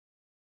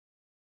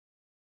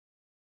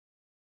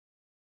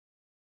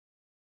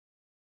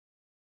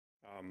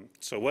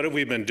So what have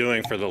we been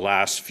doing for the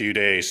last few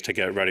days to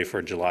get ready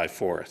for July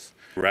 4th?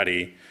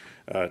 Ready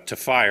to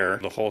fire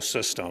the whole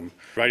system,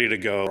 ready to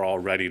go, we're all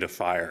ready to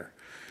fire.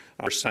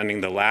 We're sending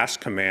the last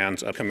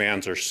commands.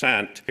 Commands are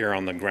sent here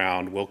on the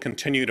ground. We'll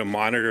continue to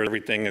monitor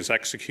everything is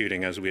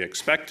executing as we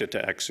expect it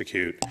to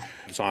execute.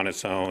 It's on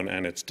its own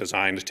and it's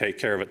designed to take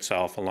care of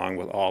itself along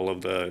with all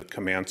of the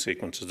command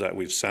sequences that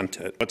we've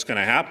sent it. What's going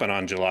to happen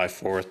on July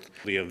 4th?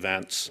 The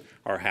events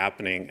are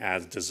happening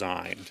as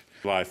designed.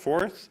 July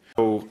 4th.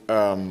 So,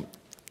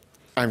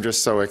 I'm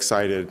just so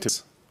excited.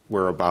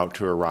 We're about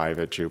to arrive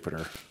at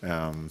Jupiter.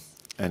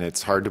 And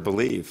it's hard to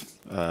believe.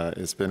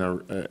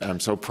 I'm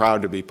so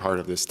proud to be part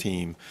of this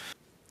team,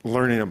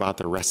 learning about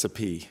the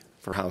recipe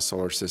for how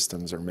solar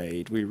systems are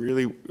made.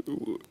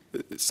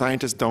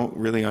 Scientists don't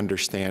really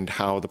understand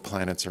how the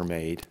planets are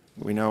made.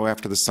 We know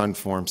after the sun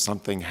formed,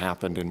 something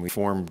happened and we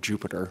formed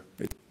Jupiter.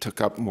 It took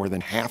up more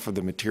than half of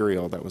the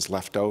material that was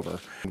left over.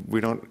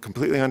 We don't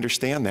completely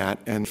understand that,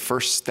 and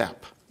first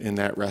step in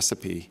that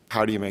recipe,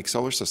 how do you make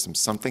solar systems?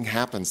 Something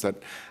happens that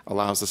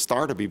allows a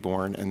star to be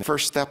born, and the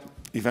first step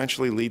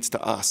eventually leads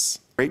to us.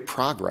 Great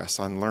progress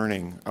on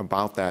learning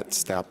about that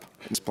step,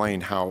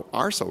 explain how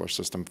our solar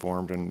system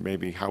formed and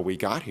maybe how we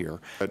got here,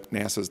 that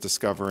NASA's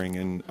discovering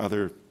in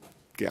other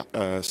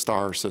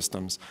star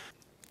systems.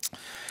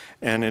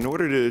 And in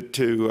order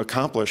to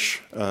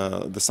accomplish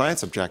the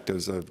science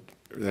objectives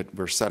that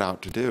we're set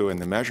out to do and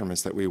the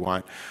measurements that we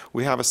want,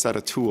 we have a set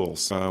of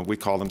tools. We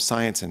call them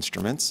science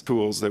instruments,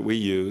 tools that we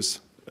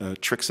use,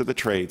 tricks of the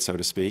trade, so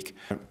to speak.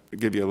 To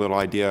give you a little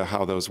idea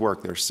how those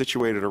work. They're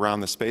situated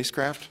around the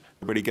spacecraft.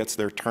 Everybody gets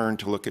their turn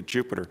to look at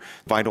Jupiter.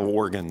 Vital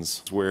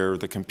organs, where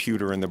the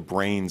computer and the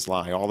brains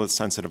lie, all the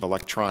sensitive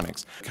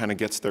electronics, kind of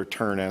gets their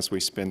turn as we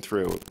spin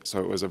through. So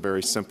it was a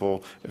very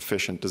simple,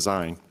 efficient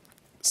design.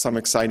 Some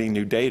exciting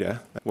new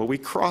data. Well, we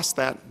crossed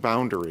that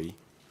boundary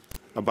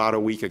about a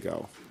week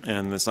ago,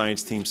 and the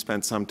science team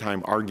spent some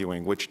time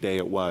arguing which day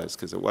it was,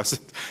 because it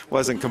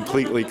wasn't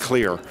completely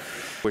clear.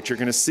 What you're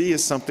going to see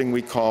is something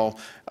we call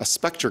a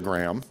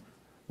spectrogram,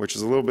 which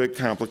is a little bit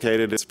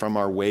complicated. It's from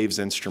our WAVES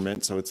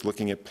instrument, so it's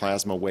looking at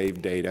plasma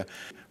wave data.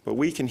 But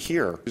we can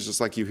hear, it's just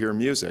like you hear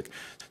music.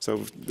 So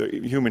the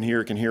human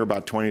ear can hear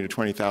about 20 to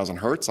 20,000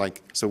 hertz,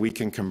 so we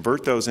can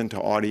convert those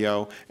into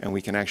audio, and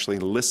we can actually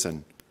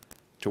listen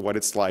to what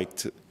it's like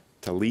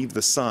to leave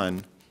the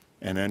sun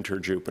and enter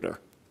Jupiter.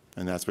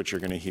 And that's what you're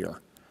going to hear.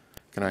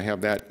 Can I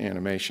have that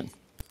animation?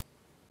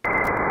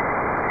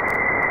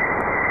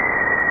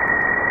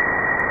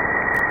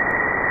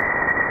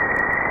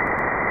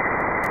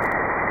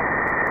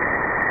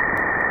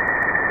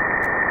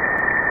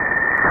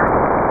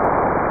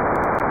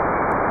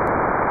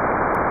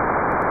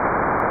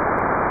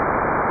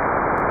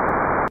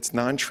 It's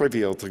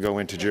non-trivial to go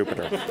into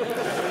Jupiter.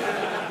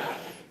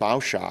 Bow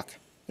shock.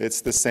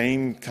 It's the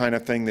same kind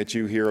of thing that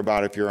you hear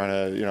about if you're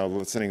on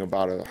listening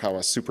about how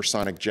a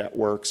supersonic jet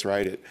works,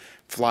 right? It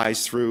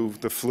flies through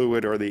the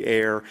fluid or the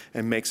air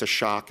and makes a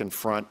shock in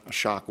front, a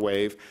shock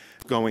wave.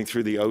 Going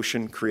through the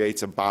ocean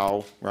creates a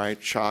bow,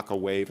 right? Shock, a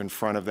wave in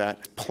front of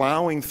that.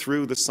 Plowing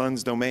through the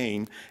sun's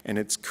domain, and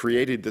it's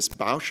created this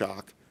bow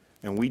shock,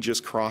 and we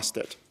just crossed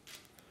it.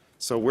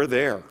 So we're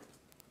there.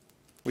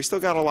 We still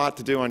got a lot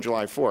to do on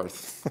July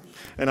 4th,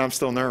 and I'm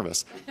still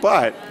nervous.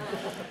 But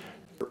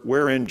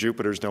we're in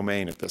Jupiter's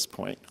domain at this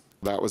point.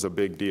 That was a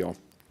big deal.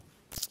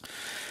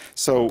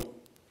 So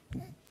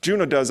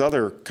Juno does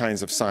other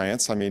kinds of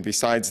science,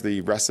 besides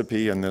the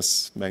recipe and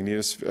this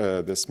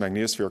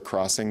magnetosphere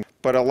crossing.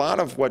 But a lot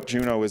of what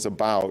Juno is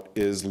about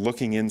is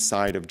looking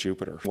inside of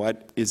Jupiter.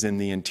 What is in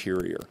the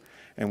interior?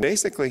 And we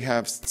basically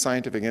have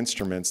scientific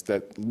instruments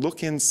that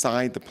look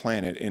inside the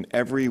planet in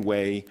every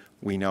way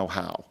we know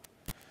how.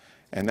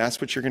 And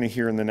that's what you're going to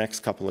hear in the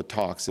next couple of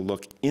talks, to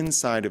look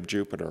inside of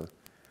Jupiter,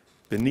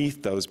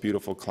 beneath those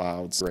beautiful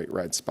clouds, great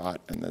red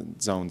spot, and the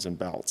zones and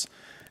belts.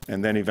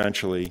 And then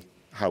eventually,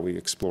 how we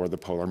explore the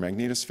polar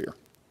magnetosphere.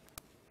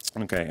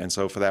 Okay, and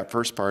so for that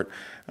first part,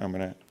 I'm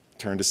going to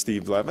turn to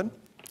Steve Levin,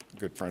 a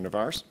good friend of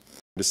ours.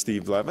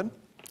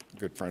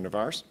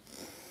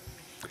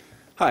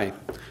 Hi.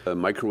 A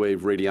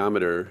microwave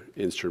radiometer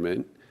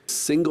instrument.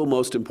 Single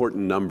most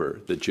important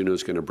number that Juno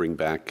is going to bring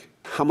back.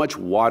 How much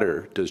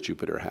water does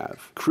Jupiter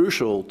have?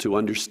 Crucial to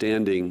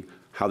understanding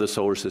how the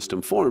solar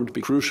system formed,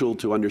 be crucial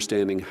to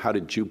understanding how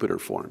did Jupiter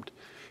formed.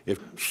 If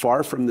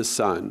far from the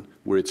sun,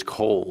 where it's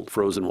cold,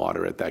 frozen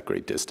water at that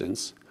great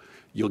distance,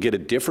 you'll get a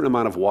different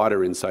amount of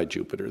water inside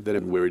Jupiter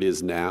than where it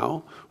is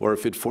now, or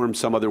if it formed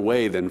some other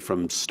way than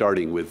from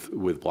starting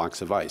with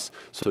blocks of ice.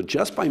 So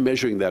just by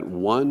measuring that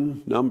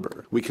one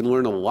number, we can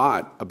learn a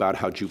lot about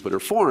how Jupiter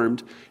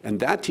formed, and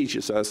that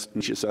teaches us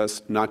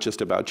not just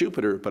about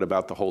Jupiter, but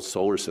about the whole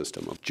solar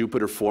system.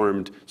 Jupiter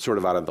formed sort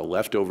of out of the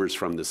leftovers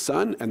from the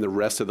sun, and the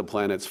rest of the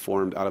planets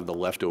formed out of the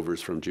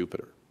leftovers from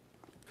Jupiter.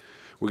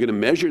 We're going to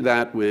measure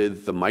that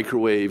with the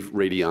microwave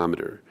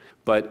radiometer.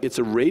 But it's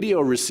a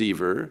radio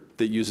receiver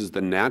that uses the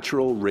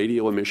natural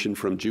radio emission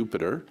from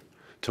Jupiter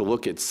to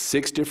look at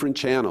 6 different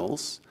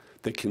channels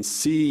that can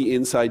see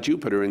inside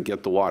Jupiter and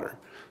get the water,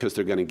 because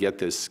they're going to get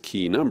this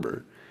key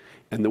number.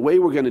 And the way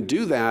we're going to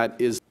do that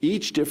is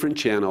each different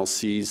channel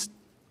sees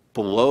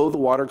below the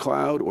water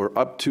cloud or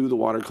up to the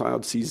water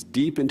cloud, sees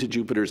deep into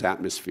Jupiter's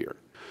atmosphere.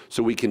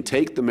 So we can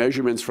take the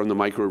measurements from the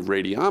microwave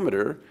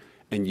radiometer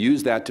and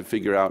use that to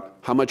figure out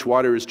how much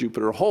water does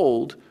Jupiter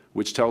hold,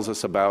 which tells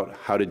us about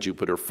how did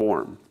Jupiter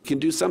form. You can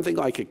do something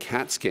like a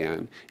CAT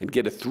scan and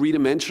get a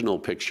three-dimensional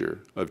picture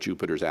of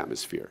Jupiter's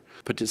atmosphere.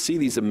 But to see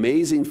these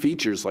amazing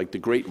features like the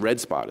Great Red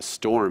Spot, a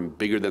storm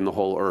bigger than the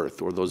whole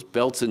Earth, or those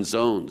belts and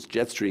zones,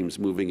 jet streams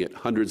moving at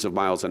hundreds of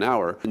miles an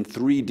hour, in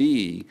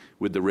 3D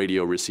with the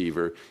radio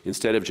receiver,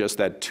 instead of just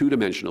that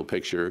two-dimensional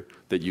picture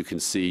that you can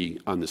see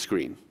on the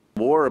screen.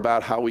 More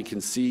about how we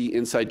can see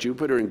inside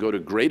Jupiter and go to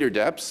greater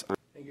depths.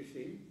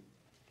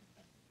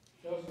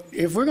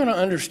 If we're going to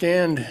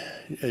understand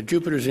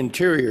Jupiter's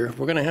interior,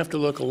 we're going to have to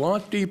look a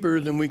lot deeper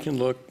than we can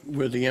look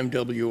with the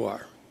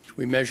MWR.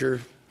 We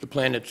measure the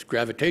planet's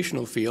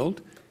gravitational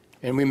field,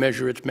 and we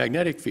measure its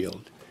magnetic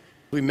field.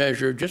 We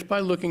measure just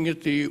by looking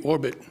at the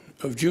orbit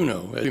of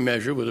Juno, as we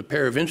measure with a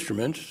pair of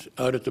instruments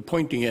out at the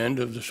pointy end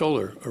of the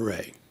solar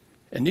array.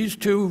 And these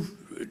two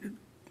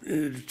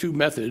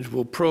methods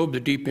will probe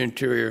the deep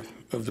interior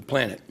of the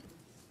planet.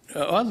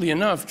 Oddly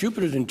enough,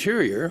 Jupiter's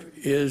interior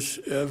is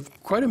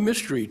quite a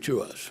mystery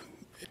to us.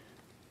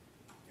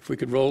 If we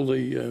could roll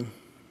the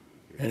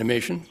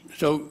animation.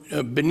 So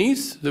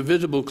beneath the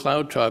visible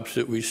cloud tops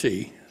that we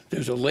see,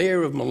 there's a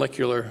layer of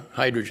molecular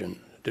hydrogen.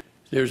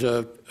 There's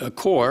a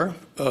core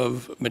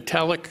of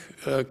metallic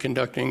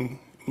conducting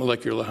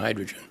molecular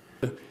hydrogen.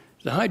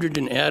 The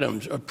hydrogen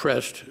atoms are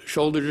pressed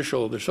shoulder to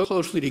shoulder so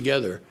closely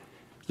together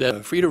that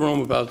are free to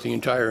roam about the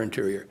entire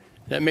interior.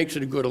 That makes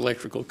it a good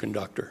electrical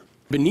conductor.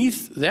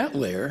 Beneath that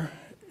layer,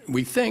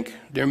 we think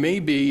there may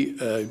be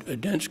a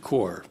dense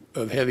core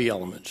of heavy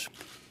elements,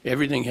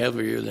 everything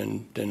heavier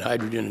than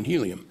hydrogen and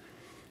helium.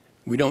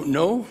 We don't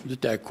know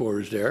that that core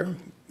is there.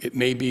 It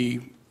may be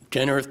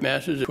 10 Earth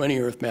masses, 20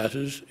 Earth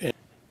masses. And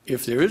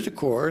if there is a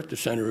core at the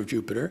center of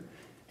Jupiter,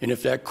 and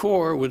if that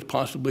core was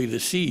possibly the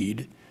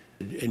seed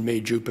and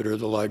made Jupiter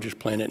the largest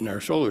planet in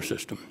our solar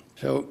system.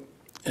 So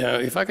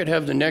if I could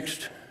have the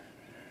next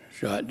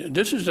shot.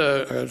 This is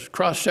a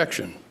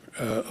cross-section,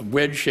 a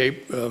wedge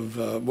shape of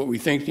what we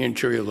think the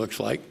interior looks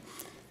like.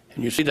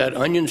 And you see that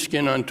onion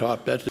skin on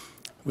top. That's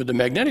with the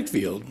magnetic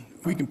field,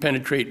 we can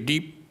penetrate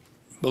deep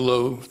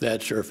below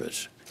that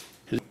surface.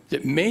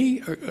 It may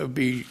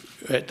be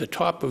at the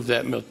top of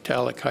that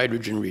metallic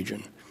hydrogen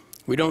region.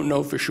 We don't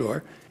know for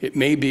sure. It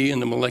may be in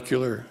the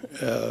molecular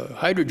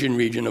hydrogen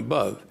region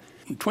above.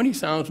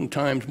 20,000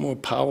 times more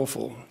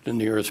powerful than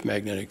the Earth's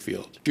magnetic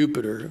field.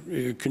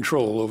 Jupiter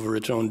control over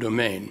its own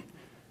domain.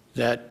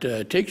 That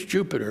takes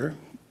Jupiter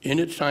in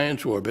its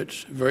science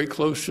orbits very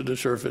close to the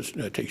surface,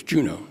 takes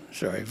Juno,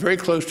 sorry, very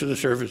close to the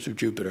surface of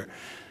Jupiter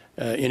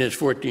in its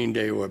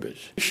 14-day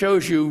orbits. It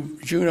shows you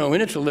Juno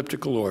in its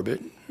elliptical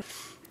orbit.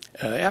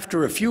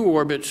 After a few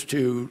orbits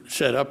to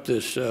set up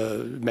this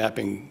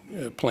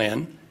mapping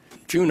plan,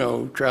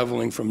 Juno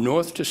traveling from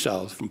north to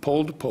south, from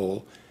pole to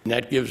pole, and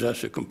that gives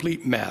us a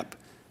complete map,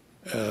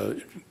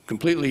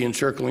 completely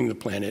encircling the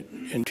planet,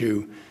 and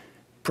to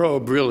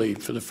probe really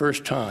for the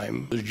first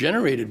time was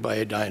generated by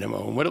a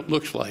dynamo and what it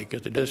looks like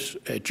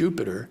at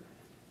Jupiter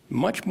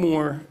much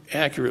more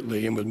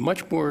accurately and with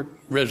much more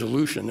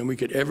resolution than we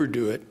could ever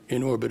do it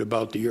in orbit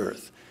about the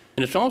Earth.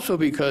 And it's also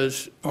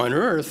because on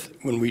Earth,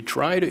 when we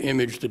try to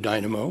image the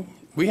dynamo,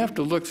 we have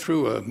to look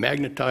through a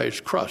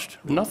magnetized crust,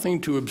 nothing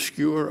to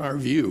obscure our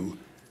view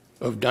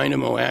of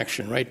dynamo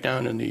action right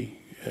down in the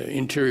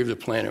interior of the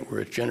planet where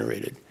it's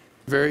generated.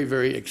 Very,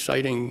 very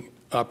exciting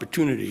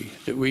opportunity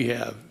that we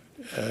have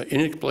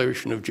in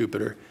exploration of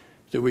Jupiter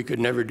that we could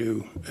never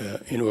do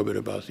in orbit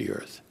about the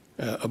Earth.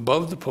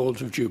 Above the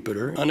poles of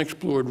Jupiter,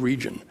 unexplored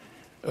region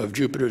of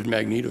Jupiter's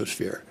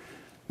magnetosphere,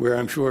 where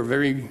I'm sure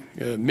very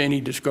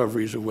many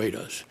discoveries await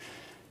us.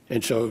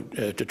 And so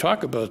to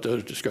talk about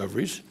those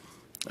discoveries,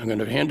 I'm going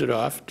to hand it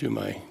off to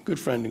my good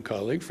friend and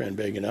colleague, Fran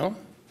Bagenal,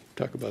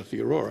 talk about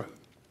the aurora.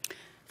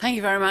 Thank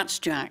you very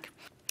much, Jack.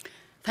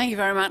 Thank you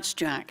very much,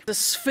 Jack. The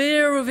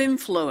sphere of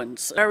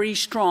influence, very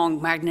strong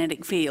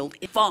magnetic field,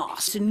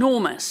 vast,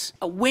 enormous,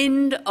 a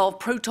wind of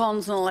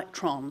protons and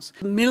electrons,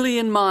 1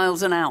 million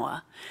miles an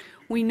hour.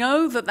 We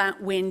know that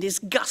that wind is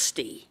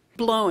gusty,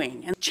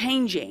 blowing and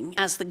changing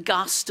as the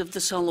gust of the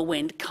solar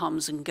wind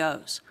comes and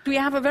goes. We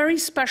have a very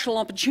special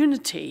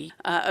opportunity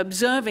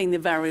observing the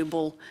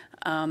variable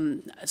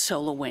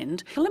solar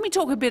wind. Let me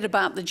talk a bit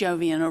about the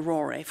Jovian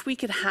aurora. If we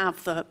could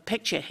have the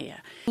picture here.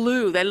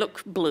 Blue, they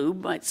look blue,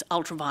 but it's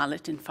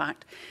ultraviolet in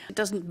fact. It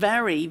doesn't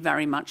vary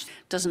very much,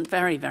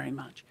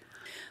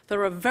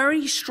 There are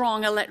very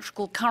strong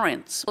electrical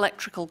currents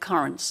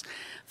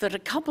that are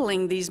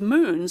coupling these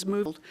moons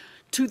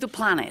to the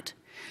planet.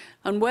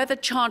 And where the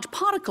charged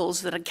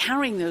particles that are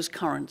carrying those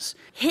currents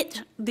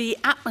hit the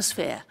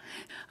atmosphere,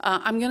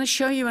 I'm going to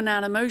show you an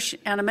animation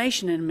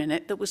in a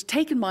minute that was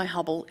taken by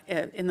Hubble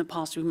in the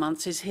past few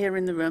months. Is here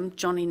in the room,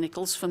 Johnny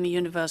Nichols from the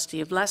University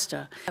of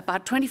Leicester.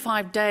 About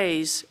 25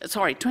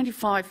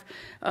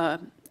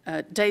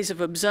 days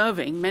of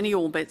observing many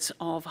orbits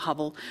of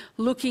Hubble,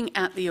 looking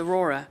at the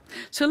aurora.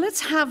 So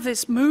let's have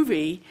this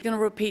movie. I'm going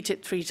to repeat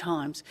it 3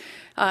 times.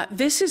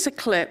 This is a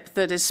clip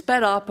that is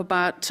sped up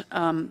about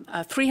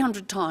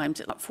 300 times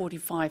at about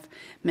 45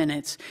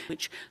 minutes,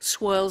 which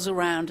swirls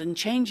around and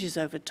changes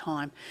over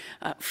time,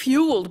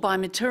 fueled by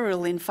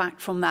material, in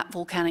fact, from that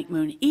volcanic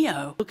moon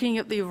Io, looking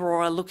at the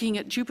aurora, looking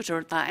at Jupiter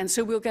at that. And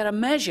so we'll get a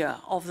measure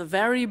of the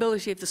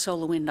variability of the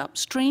solar wind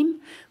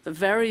upstream, the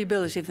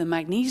variability of the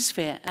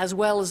magnetosphere, as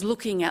well as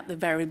looking at the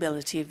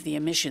variability of the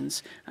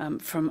emissions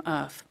from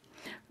Earth.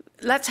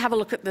 Let's have a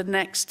look at the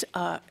next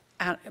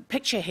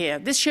picture here.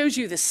 This shows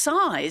you the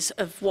size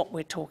of what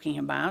we're talking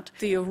about.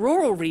 The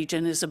auroral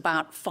region is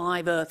about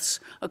 5 Earths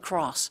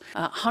across,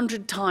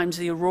 100 times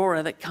the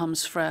aurora that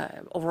comes from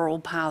auroral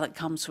power that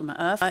comes from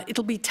Earth.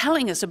 It'll be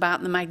telling us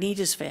about the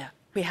magnetosphere.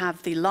 We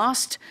have the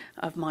last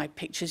of my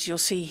pictures you'll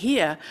see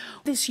here,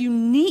 this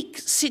unique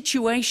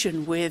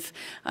situation with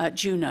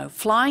Juno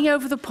flying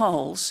over the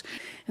poles.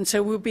 And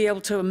so we'll be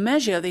able to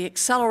measure the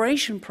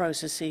acceleration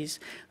processes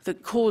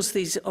that cause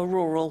these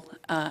auroral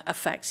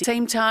effects. At the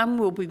same time,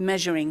 we'll be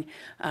measuring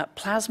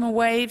plasma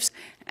waves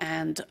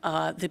and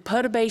the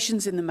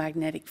perturbations in the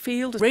magnetic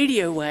field,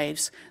 radio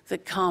waves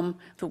that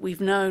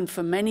we've known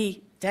for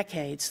many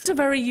decades. It's a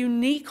very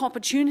unique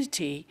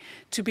opportunity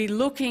to be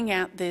looking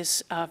at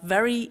this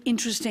very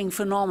interesting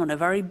phenomena,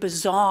 very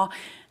bizarre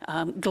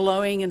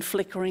glowing and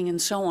flickering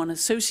and so on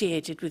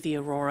associated with the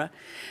aurora.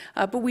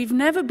 But we've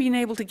never been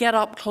able to get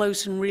up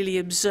close and really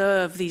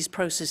observe these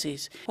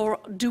processes. Or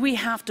do we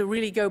have to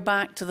really go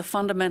back to the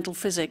fundamental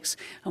physics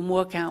and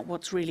work out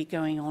what's really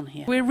going on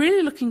here? We're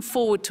really looking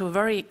forward to a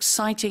very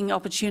exciting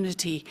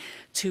opportunity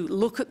to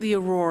look at the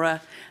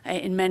aurora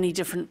in many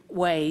different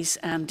ways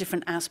and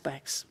different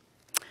aspects.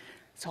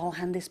 So I'll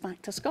hand this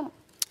back to Scott.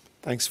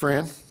 Thanks,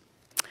 Fran.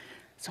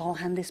 So I'll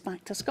hand this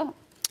back to Scott.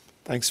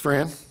 Thanks,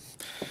 Fran.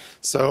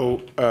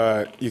 So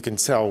you can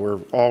tell we're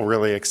all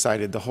really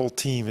excited. The whole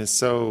team is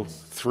so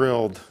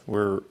thrilled.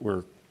 We're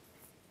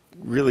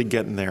really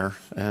getting there,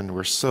 and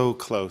we're so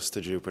close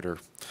to Jupiter.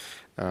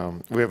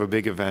 We have a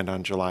big event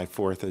on July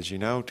 4th, as you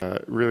know,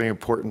 really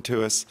important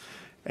to us,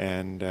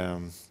 and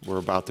we're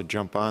about to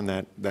jump on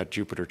that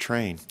Jupiter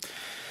train.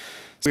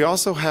 We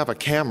also have a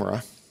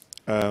camera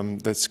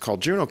that's called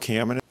Juno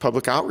Cam, and a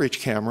public outreach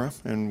camera,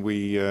 and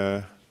we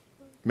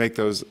make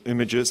those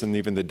images and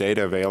even the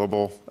data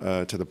available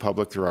to the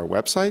public through our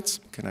websites.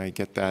 Can I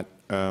get that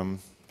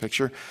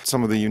picture?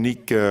 Some of the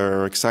unique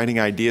or exciting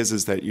ideas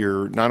is that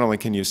not only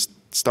can you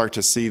start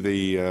to see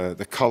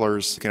the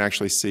colors, you can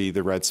actually see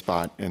the red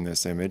spot in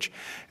this image.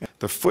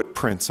 The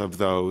footprints of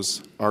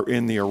those are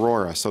in the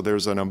aurora, so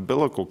there's an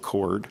umbilical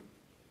cord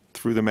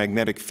through the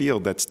magnetic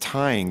field that's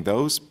tying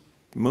those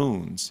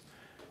moons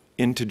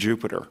into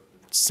Jupiter,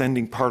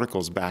 sending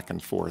particles back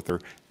and forth, or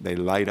they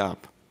light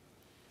up,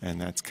 and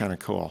that's kind of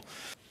cool.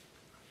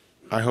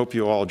 I hope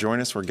you all join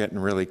us. We're getting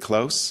really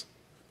close.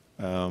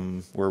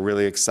 We're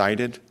really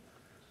excited.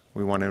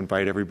 We want to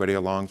invite everybody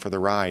along for the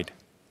ride.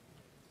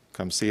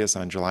 Come see us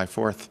on July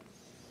 4th.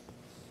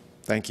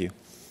 Thank you.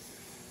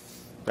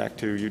 Back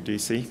to you,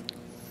 DC.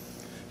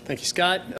 Thank you, Scott.